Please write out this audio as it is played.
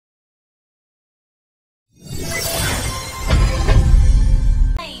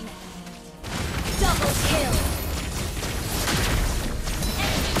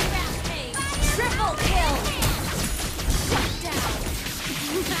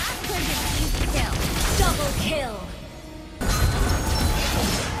Double kill!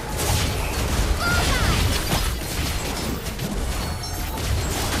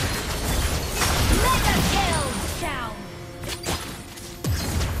 Mega kill! Down!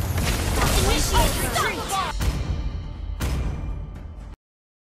 Initiate retreat!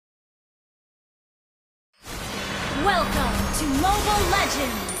 Welcome to Mobile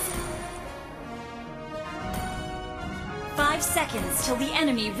Legends! 5 seconds till the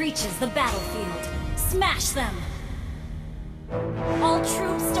enemy reaches the battlefield. Smash them! All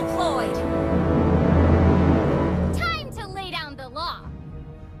troops deployed! Time to lay down the law!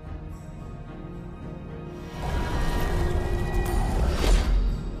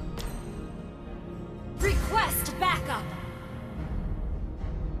 Request backup!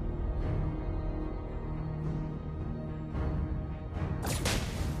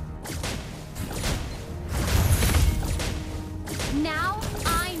 Now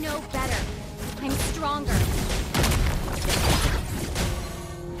I know better. I'm stronger.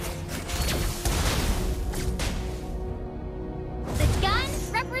 The gun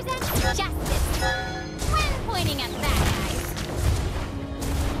represents justice when pointing at the bad guys.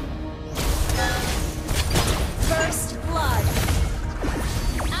 First blood!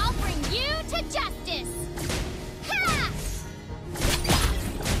 I'll bring you to justice. Ha!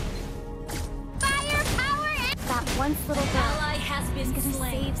 Fire, power, and that once little girl Ally has been is gonna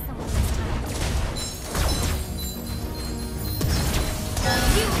slain. save someone this time.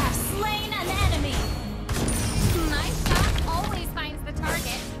 You have slain an enemy! My shot always finds the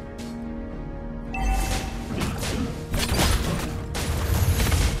target.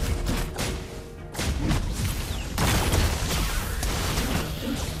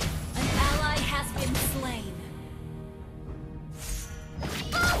 An ally has been slain.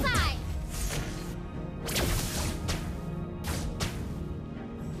 Bullseye!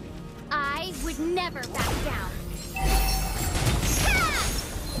 I would never back down. Ha!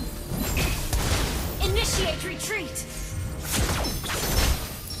 Initiate retreat!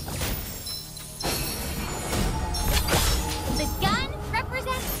 The gun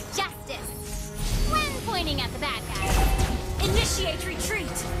represents justice when pointing at the bad guys. Initiate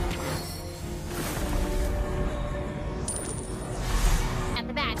retreat! At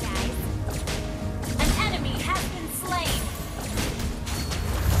the bad guys. An enemy has been slain!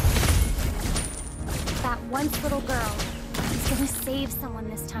 That once little girl is gonna save someone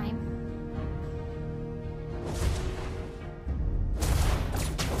this time.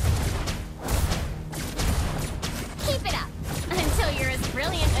 Keep it up until you're as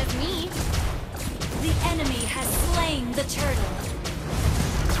brilliant as me. The enemy has slain the turtle.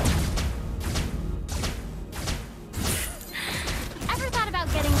 Ever thought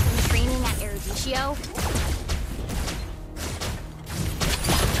about getting some training at Eruditio?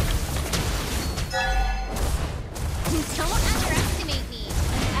 Don't underestimate me.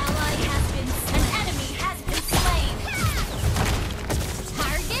 An enemy has been slain.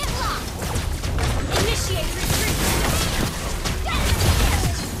 Target locked. Initiate retreat!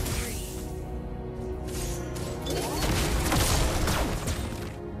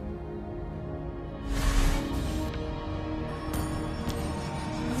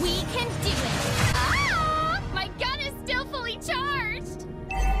 We can do it. Ah! My gun is still fully charged.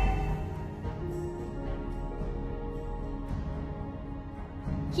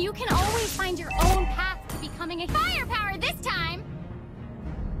 You can always find your own path to becoming a firepower this time.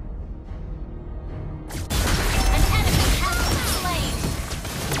 An enemy has been slain.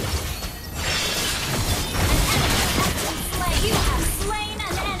 An enemy has been slain. You have slain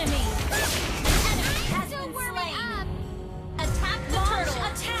an enemy. An enemy has Still been warming slain. up. Attack the turtle.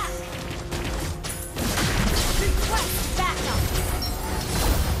 Attack. Request backup.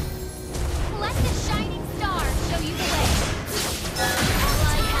 Let the shining star show you the way.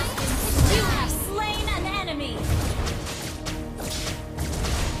 You have slain an enemy.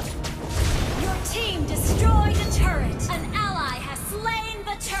 Your team destroyed a turret. An ally has slain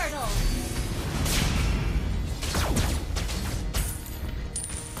the turtle.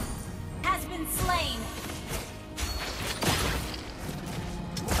 Has been slain.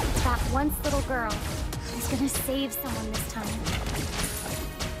 That once little girl is gonna save someone this time.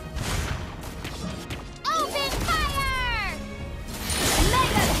 Open fire!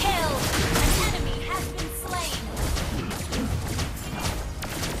 Mega kill. An enemy has been slain.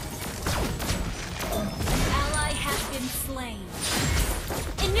 An ally has been slain.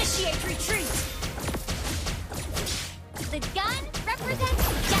 Initiate retreat. The gun represents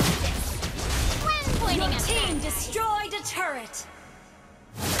justice when pointing Your at team them. destroyed a turret.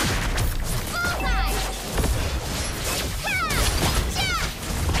 Bullseye! Ha! Ja!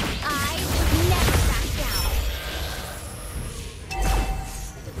 I would never back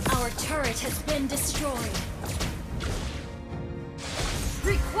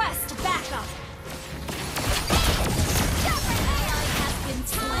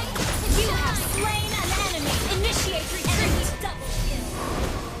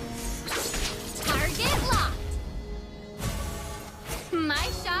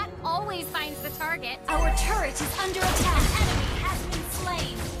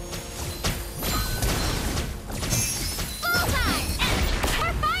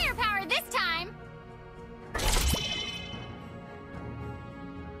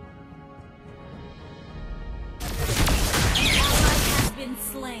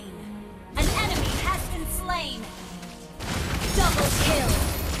has been slain. Double kill.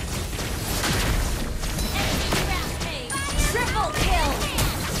 Enemy rampage. Triple kill.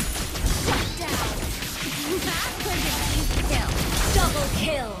 Shut down. That was an easy kill. Double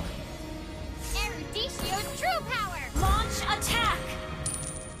kill. Eruditio's true power! Launch attack.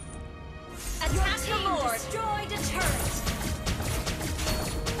 Your Attack the team Lord! destroyed a turret.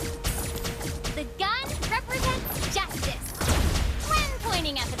 The gun represents justice. When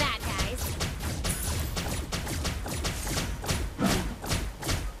pointing at the bad guys.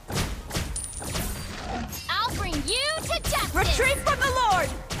 I'll bring you to justice! Retreat from the Lord!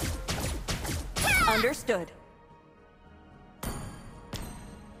 Ha! Understood.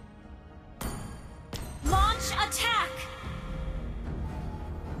 Launch attack.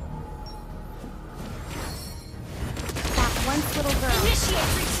 That once little girl.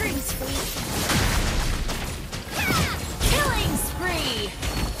 Initiate retreat. Ha! Killing spree.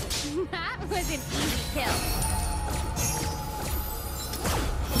 That was an easy kill.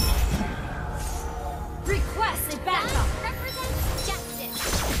 Request Gun backup. represents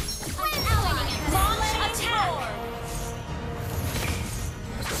justice. When pointing at the Launch attack.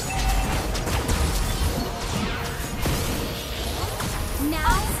 Now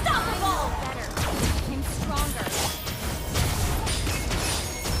Unstoppable. I know better. I'm stronger.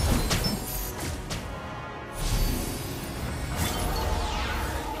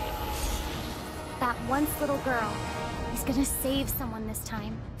 That once little girl is gonna save someone this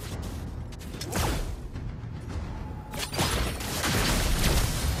time.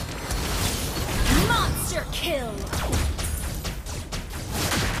 Monster kill.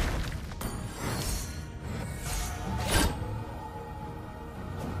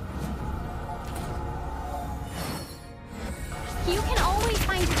 You can always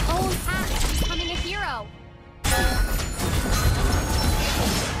find your own path to becoming a hero.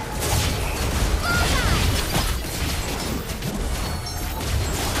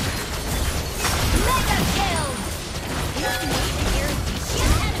 Mega kill. Your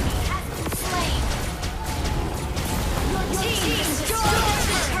enemy has been slain. Your team destroyed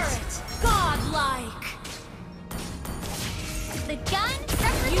the turret. Godlike. The gun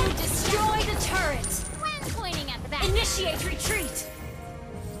You represents destroyed a turret. when pointing at the back. Initiate retreat.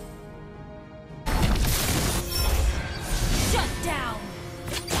 Shut down.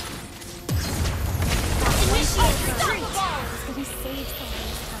 Initiate retreat. It's gonna save someone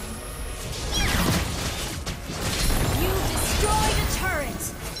this time. You destroyed a turret.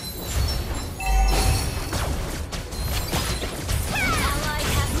 Ally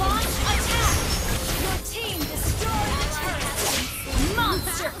has launched attack. Your team destroyed a turret.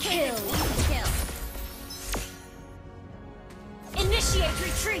 Monster kill. Kill. Initiate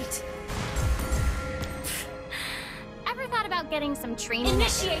retreat. Ever thought about getting some training?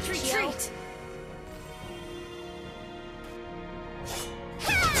 Initiate at Geo? retreat.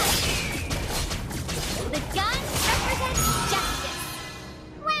 The gun represents justice.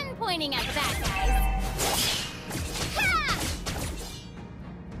 When pointing at the bad guys. Ha!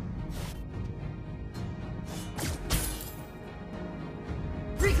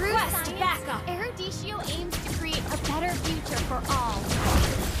 Through Request science, backup. Eruditio aims to create a better future for all.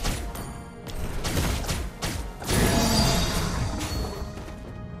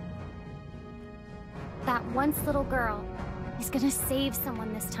 That once little girl is gonna save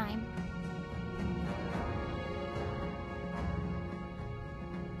someone this time.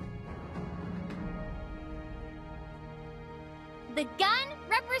 The gun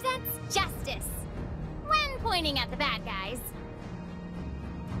represents justice. When pointing at the bad guys.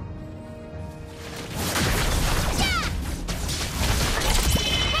 Yeah!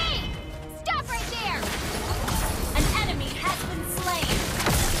 Hey! Stop right there! An enemy has been slain.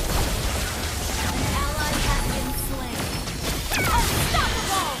 Ally has been slain.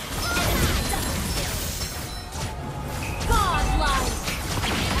 Unstoppable! Enemy double kill. Godlike.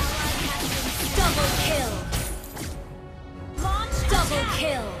 Ally has been double kill. Launch double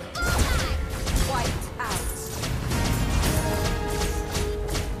kill.